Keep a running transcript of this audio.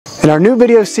In our new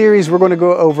video series, we're going to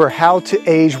go over how to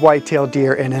age whitetail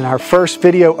deer. And in our first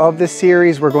video of this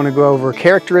series, we're going to go over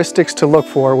characteristics to look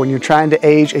for when you're trying to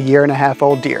age a 1.5-year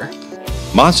old deer.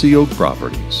 Mossy Oak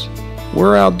Properties,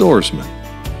 where outdoorsmen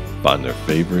find their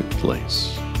favorite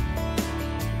place.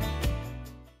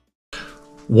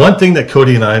 One thing that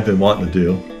Cody and I have been wanting to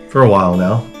do for a while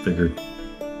now, figured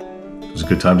it was a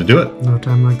good time to do it. No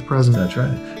time like the present. That's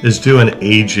right. Is do an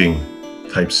aging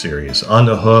type series on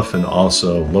the hoof and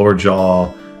also lower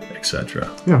jaw,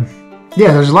 etc. Yeah,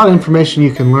 there's a lot of information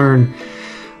you can learn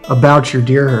about your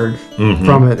deer herd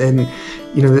from it, and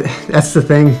you know that's the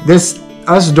thing.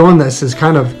 Us doing this is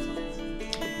kind of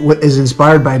what is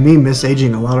inspired by me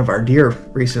misaging a lot of our deer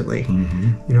recently.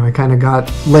 You know, I kind of got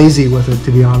lazy with it,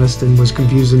 to be honest, and was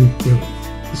confusing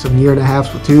some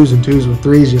 1.5s with 2s and 2s with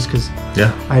 3s just because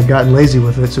I had gotten lazy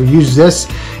with it. So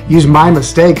use my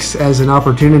mistakes as an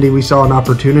opportunity. We saw an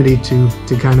opportunity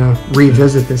to kind of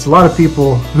revisit this. A lot of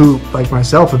people who, like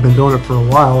myself, have been doing it for a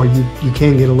while, you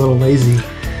can get a little lazy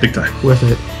big time with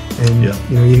it. And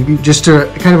you know, you just to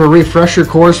kind of a refresher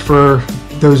course for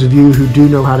those of you who do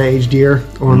know how to age deer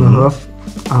on the hoof,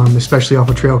 especially off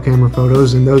of trail camera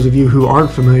photos, and those of you who aren't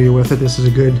familiar with it, this is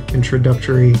a good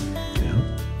introductory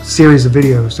series of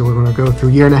videos. So we're going to go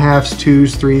through 1.5s,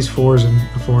 2s, 3s, 4s, and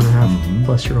the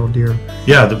 4.5+ year old deer.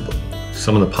 Yeah,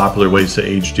 some of the popular ways to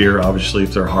age deer, obviously,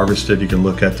 if they're harvested, you can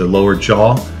look at the lower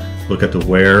jaw, look at the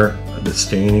wear, the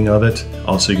staining of it.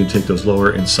 Also, you can take those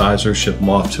lower incisors, ship them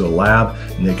off to a lab,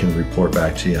 and they can report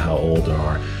back to you how old they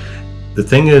are. The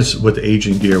thing is with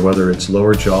aging deer, whether it's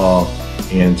lower jaw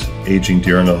and aging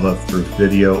deer on the hoof through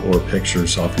video or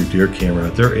pictures off your deer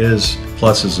camera, there is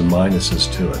pluses and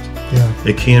minuses to it.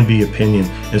 It can be opinion,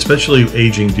 especially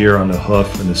aging deer on the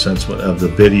hoof in the sense of the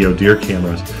video deer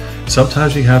cameras.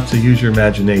 Sometimes you have to use your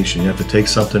imagination. You have to take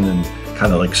something and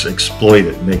kind of like exploit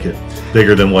it, make it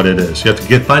bigger than what it is. You have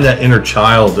to find that inner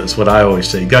child. That's what I always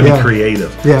say. You got to be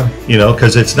creative. You know,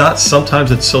 because it's not.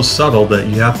 Sometimes it's so subtle that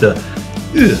you have to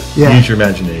use your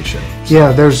imagination.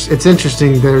 It's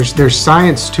interesting. There's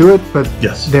science to it, but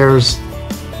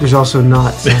there's also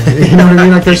not science. You know what I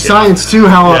mean? Like there's science to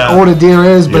how old a deer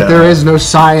is, but there is no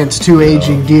science to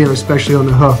aging deer, especially on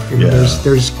the hoof. You know,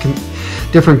 there's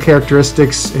different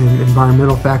characteristics and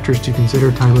environmental factors to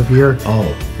consider, time of year.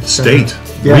 State.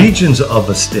 Regions of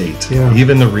a state,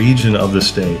 even the region of the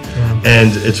state.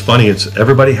 And it's funny,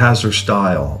 everybody has their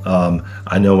style.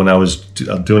 I know when I was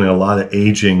doing a lot of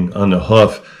aging on the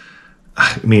hoof,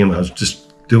 I was just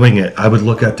doing it, I would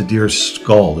look at the deer's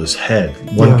skull, his head,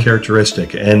 one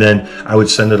characteristic, and then I would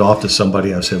send it off to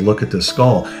somebody. I would say, look at this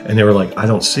skull, and they were like, I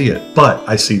don't see it, but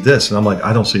I see this, and I'm like,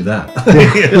 I don't see that.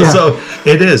 So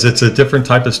it's a different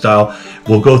type of style.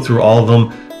 We'll go through all of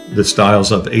them, the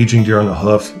styles of aging deer on the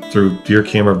hoof through deer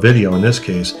camera video in this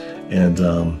case, and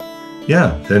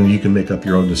then you can make up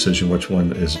your own decision which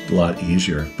one is a lot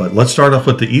easier. But let's start off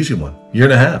with the easy one,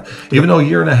 1.5. Even though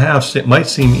 1.5 might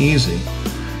seem easy,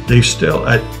 they still,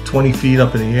 at 20 feet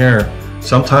up in the air,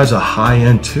 sometimes a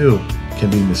high-end 2 can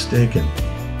be mistaken.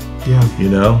 You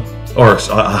know? Or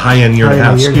a high-end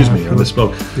 1.5, excuse me, I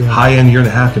misspoke. High-end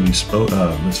 1.5 can be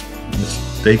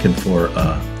mistaken for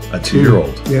a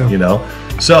 2-year-old, you know?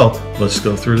 So, let's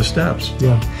go through the steps.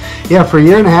 For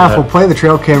 1.5, we'll play the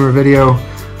trail camera video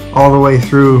all the way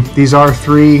through. These are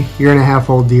 3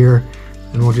 1.5-year-old deer,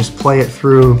 and we'll just play it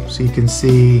through so you can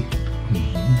see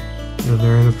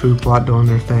they're in a food plot doing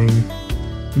their thing.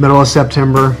 Middle of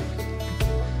September.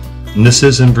 And this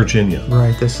is in Virginia.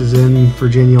 Right, this is in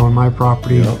Virginia on my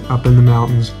property, up in the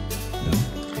mountains.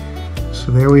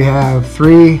 So there we have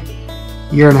 3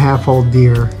 1.5-year-old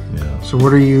deer. So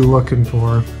what are you looking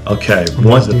for? Okay,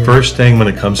 the first thing when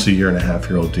it comes to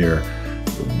 1.5-year-old deer,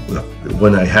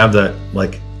 when I have that,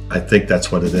 like, I think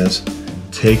that's what it is,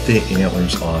 take the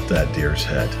antlers off that deer's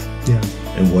head.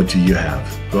 And what do you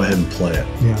have? Go ahead and play it.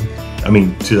 I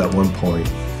mean, to that one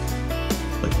point,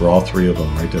 like we're all 3 of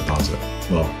them right there, pause it.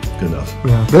 Well, good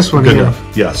enough. This one good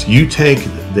enough. Yes, you take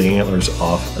the antlers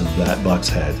off of that buck's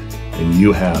head and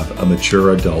you have a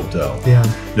mature adult doe.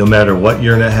 No matter what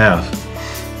 1.5,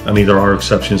 I mean, there are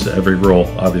exceptions to every rule,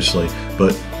 obviously,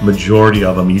 but majority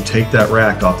of them, you take that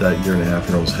rack off that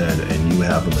 1.5-year-old's head and you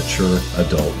have a mature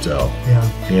adult doe.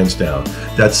 Hands down.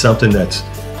 That's something that's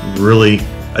really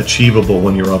achievable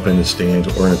when you're up in the stand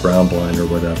or in a ground blind or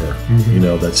whatever. You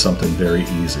know, that's something very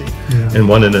easy. And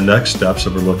one of the next steps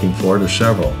that we're looking for, there's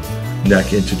several.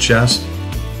 Neck into chest.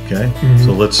 Okay,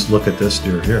 so let's look at this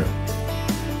deer here.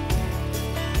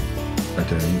 Right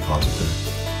there, you pause it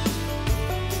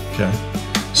there.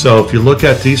 Okay, so if you look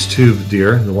at these 2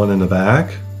 deer, the one in the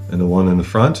back and the one in the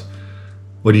front,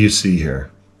 what do you see here,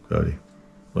 Cody?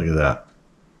 Look at that.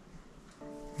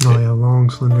 Oh yeah, long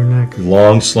slender neck.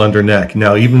 Long slender neck.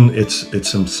 Now even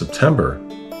it's in September,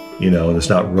 and it's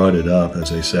not rutted up, as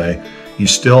they say. You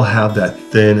still have that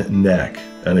thin neck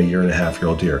on a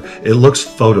 1.5-year-old deer. It looks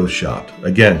photoshopped.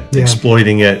 Again,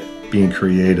 exploiting it, being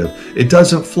creative. It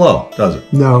doesn't flow, does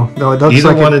it? No, it doesn't. Either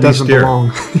like one it of these doesn't deer.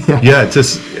 belong. Yeah,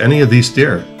 just any of these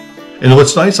deer. And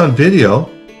what's nice on video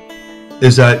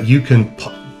is that you can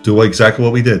do exactly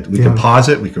what we did. We can pause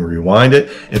it, we can rewind it.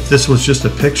 If this was just a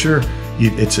picture,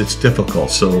 it's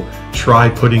difficult. So try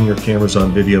putting your cameras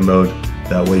on video mode.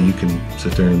 That way you can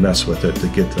sit there and mess with it to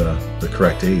get the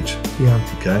correct age. Yeah.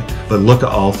 Okay. But look at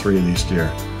all 3 of these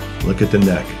deer. Look at the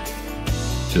neck.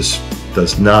 Just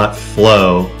does not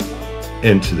flow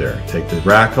into there. Take the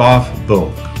rack off.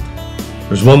 Boom.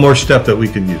 There's one more step that we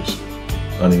can use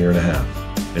on a 1.5 year,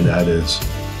 and that is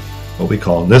what we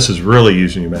call, and this is really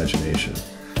using your imagination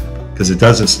because it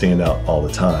doesn't stand out all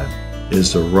the time,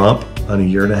 is the rump on a 1.5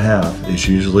 year is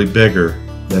usually bigger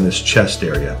than its chest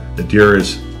area. The deer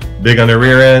is big on the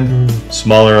rear end,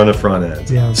 smaller on the front end.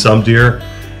 Yeah. Some deer,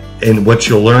 and what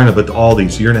you'll learn about all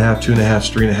these 1.5 year, 2.5 years,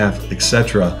 3.5 years,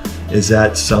 etc., is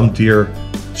that some deer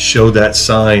show that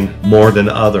sign more than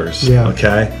others. Yeah.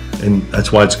 Okay, and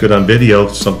that's why it's good on video.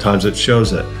 Sometimes it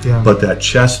shows it. Yeah. But that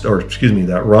chest, or excuse me,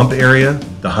 that rump area,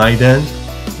 the hind end,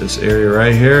 this area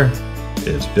right here,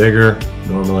 is bigger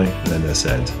normally than this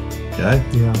end. Okay.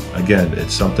 Yeah. Again,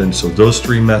 it's something. So those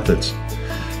 3 methods.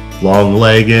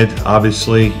 Long-legged,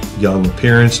 obviously, young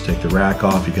appearance, take the rack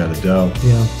off, you got a doe,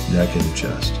 neck and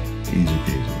chest. Easy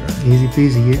peasy, right? Easy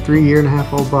peasy.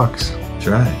 3-year-and-a-half-old bucks. That's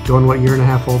right. Doing what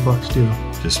 1.5-year-old bucks do.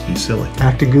 Just be silly.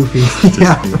 Acting goofy.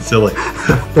 Just be silly.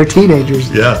 They're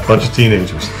teenagers. Yeah, a bunch of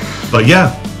teenagers. But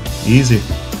yeah, easy.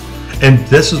 And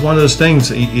this is one of those things,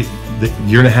 the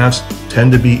 1.5s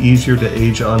tend to be easier to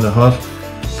age on the hoof.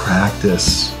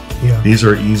 Practice. Yeah. These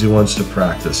are easy ones to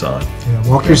practice on. Yeah.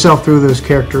 Walk yourself through those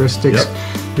characteristics.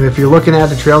 And if you're looking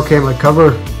at the trail cam, like cover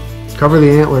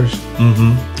the antlers.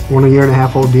 Mm-hmm. 1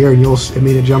 1.5-year-old deer, and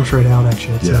it jumps right out at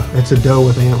you. It's a doe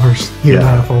with antlers.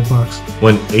 1.5-year-old bucks.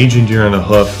 When aging deer on a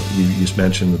hoof, you just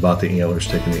mentioned about the antlers,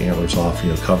 taking the antlers off,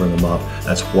 covering them up.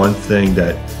 That's one thing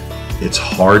that it's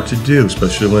hard to do,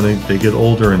 especially when they get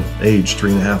older and age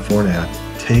 3.5, 4.5.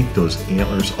 Take those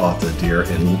antlers off the deer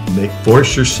and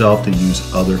force yourself to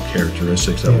use other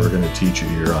characteristics that we're going to teach you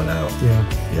here on out.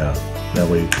 Yeah. That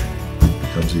way it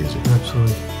becomes easy.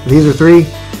 Absolutely. These are 3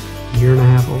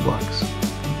 1.5-year-old bucks.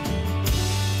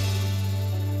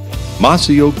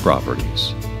 Mossy Oak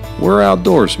Properties, where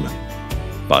outdoorsmen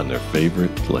find their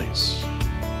favorite place.